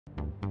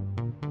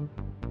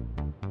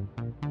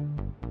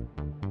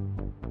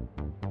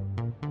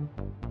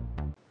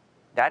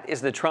That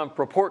is the Trump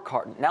report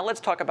card. Now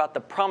let's talk about the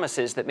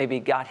promises that maybe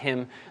got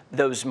him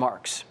those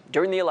marks.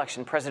 During the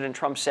election, President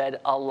Trump said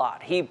a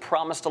lot. He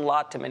promised a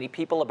lot to many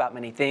people about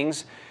many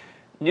things.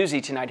 Newsy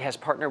tonight has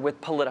partnered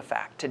with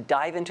Politifact to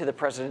dive into the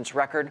president's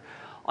record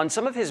on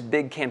some of his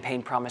big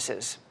campaign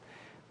promises.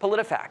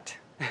 Politifact,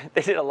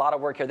 they did a lot of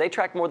work here. They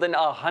tracked more than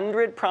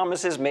 100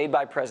 promises made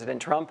by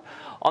President Trump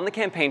on the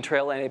campaign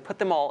trail, and they put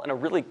them all in a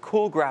really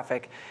cool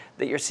graphic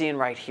that you're seeing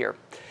right here.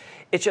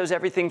 It shows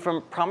everything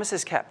from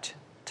promises kept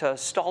to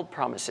stalled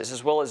promises,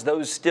 as well as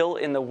those still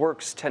in the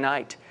works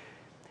tonight.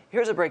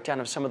 Here's a breakdown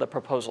of some of the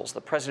proposals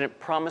the president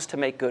promised to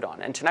make good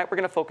on. And tonight we're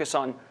going to focus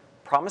on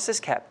promises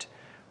kept,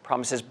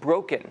 promises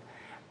broken,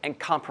 and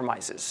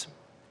compromises.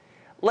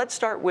 Let's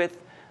start with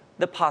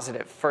the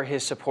positive for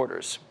his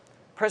supporters.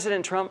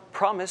 President Trump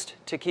promised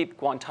to keep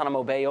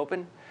Guantanamo Bay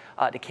open,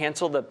 to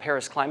cancel the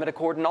Paris Climate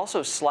Accord, and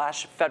also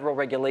slash federal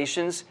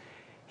regulations.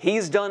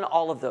 He's done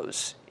all of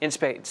those in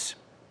spades.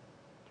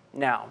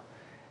 Now,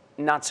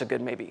 not so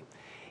good maybe.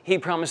 He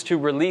promised to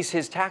release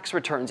his tax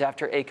returns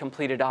after a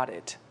completed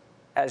audit.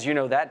 As you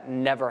know, that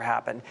never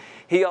happened.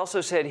 He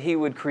also said he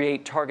would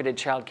create targeted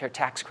child care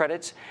tax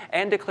credits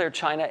and declare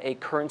China a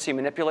currency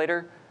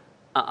manipulator.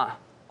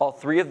 All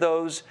three of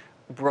those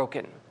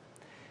broken.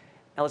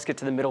 Now let's get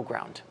to the middle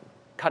ground.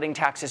 Cutting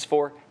taxes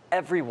for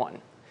everyone,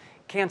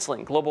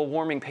 canceling global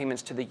warming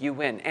payments to the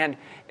UN, and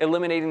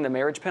eliminating the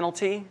marriage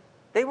penalty.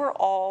 They were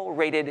all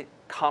rated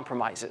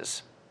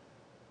compromises.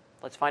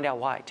 Let's find out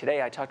why.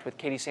 Today, I talked with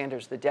Katie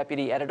Sanders, the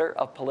deputy editor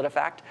of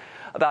Politifact,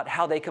 about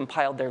how they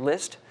compiled their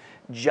list,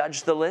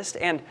 judged the list,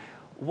 and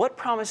what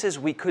promises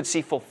we could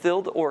see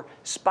fulfilled or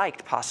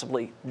spiked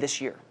possibly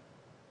this year.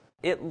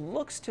 It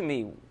looks to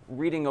me,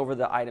 reading over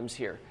the items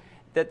here,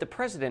 that the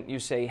president, you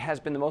say, has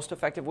been the most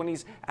effective when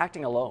he's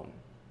acting alone.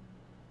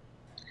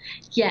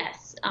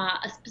 Yes,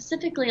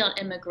 specifically on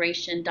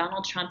immigration,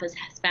 Donald Trump has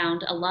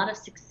found a lot of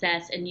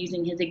success in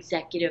using his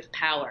executive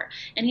power.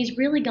 And he's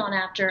really gone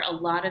after a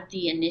lot of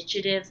the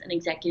initiatives and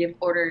executive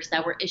orders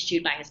that were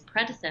issued by his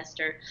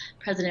predecessor,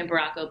 President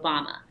Barack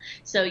Obama.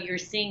 So you're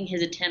seeing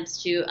his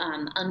attempts to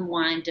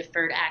unwind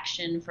deferred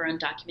action for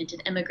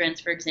undocumented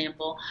immigrants, for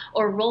example,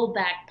 or roll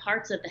back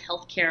parts of the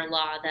health care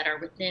law that are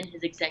within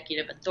his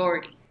executive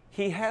authority.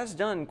 He has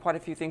done quite a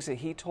few things that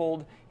he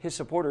told his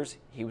supporters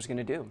he was going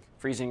to do.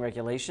 Freezing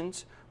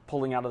regulations,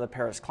 pulling out of the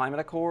Paris Climate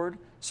Accord,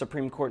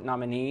 Supreme Court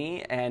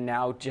nominee, and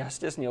now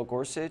Justice Neil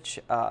Gorsuch,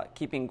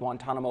 keeping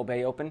Guantanamo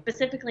Bay open.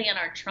 Specifically on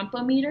our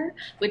Trumpometer,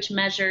 which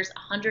measures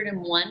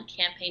 101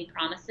 campaign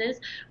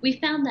promises, we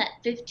found that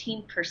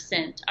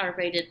 15% are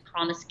rated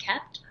promise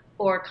kept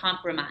or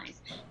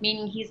compromise,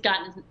 meaning he's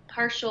gotten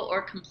partial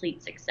or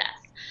complete success.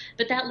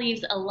 But that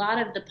leaves a lot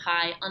of the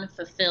pie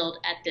unfulfilled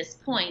at this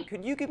point.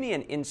 Could you give me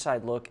an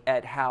inside look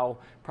at how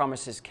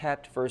promises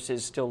kept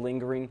versus still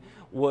lingering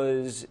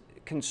was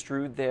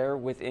construed there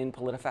within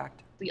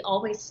Politifact? We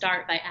always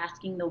start by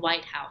asking the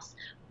White House,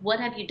 what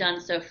have you done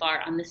so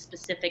far on this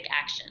specific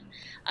action?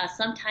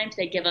 Sometimes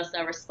they give us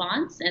a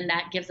response, and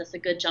that gives us a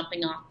good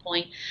jumping off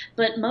point.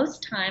 But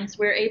most times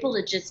we're able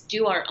to just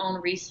do our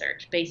own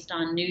research based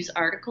on news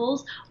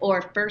articles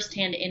or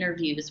firsthand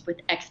interviews with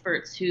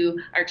experts who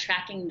are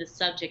tracking the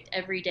subject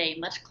every day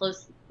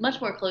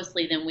much more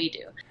closely than we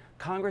do.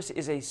 Congress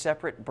is a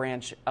separate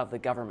branch of the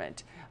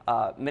government.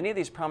 Many of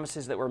these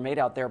promises that were made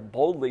out there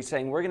boldly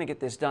saying we're going to get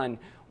this done,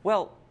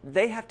 well,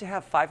 they have to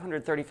have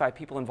 535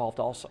 people involved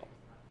also.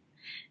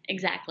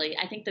 Exactly.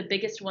 I think the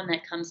biggest one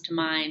that comes to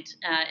mind,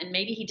 and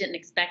maybe he didn't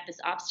expect this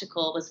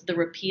obstacle, was the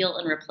repeal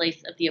and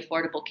replace of the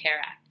Affordable Care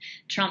Act.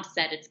 Trump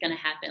said it's going to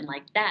happen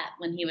like that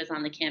when he was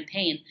on the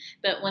campaign.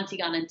 But once he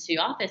got into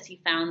office, he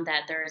found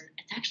that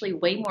it's actually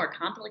way more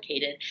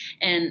complicated.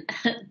 And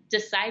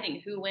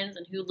deciding who wins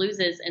and who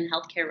loses in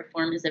healthcare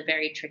reform is a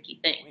very tricky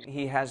thing.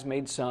 He has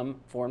made some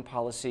foreign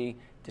policy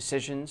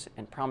decisions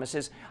and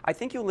promises. I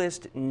think you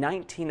list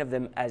 19 of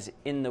them as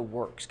in the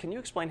works. Can you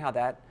explain how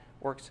that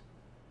works?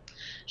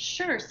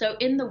 Sure. So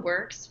in the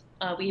works,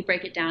 we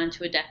break it down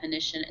into a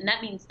definition, and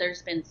that means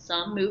there's been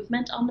some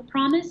movement on the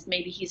promise.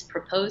 Maybe he's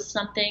proposed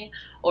something,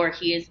 or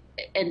he has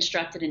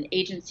instructed an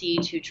agency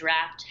to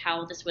draft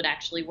how this would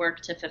actually work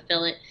to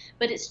fulfill it,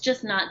 but it's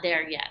just not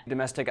there yet.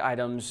 Domestic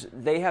items,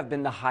 they have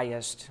been the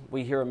highest.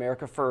 We hear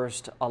America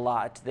First a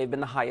lot. They've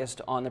been the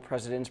highest on the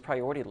president's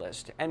priority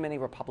list, and many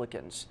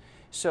Republicans.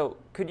 So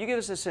could you give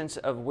us a sense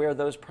of where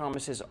those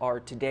promises are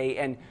today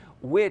and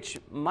which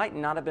might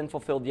not have been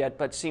fulfilled yet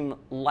but seem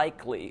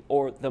likely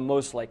or the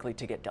most likely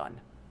to get done?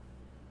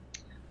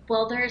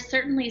 Well, there is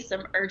certainly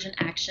some urgent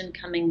action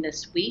coming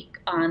this week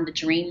on the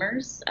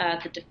Dreamers,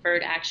 the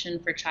deferred action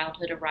for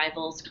childhood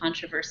arrivals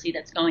controversy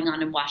that's going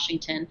on in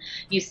Washington.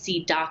 You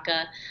see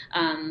DACA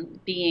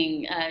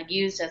being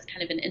used as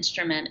kind of an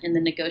instrument in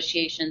the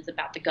negotiations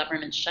about the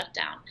government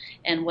shutdown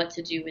and what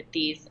to do with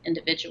these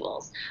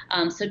individuals.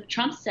 So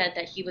Trump said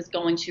that he was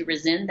going to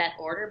rescind that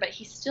order, but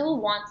he still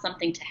wants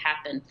something to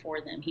happen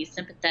for them. He's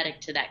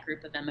sympathetic to that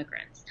group of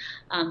immigrants.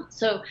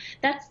 So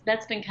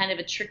that's been kind of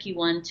a tricky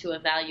one to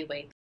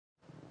evaluate.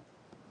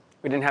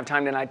 We didn't have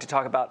time tonight to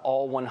talk about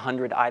all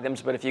 100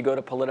 items, but if you go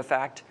to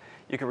Politifact,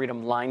 you can read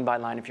them line by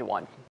line if you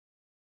want.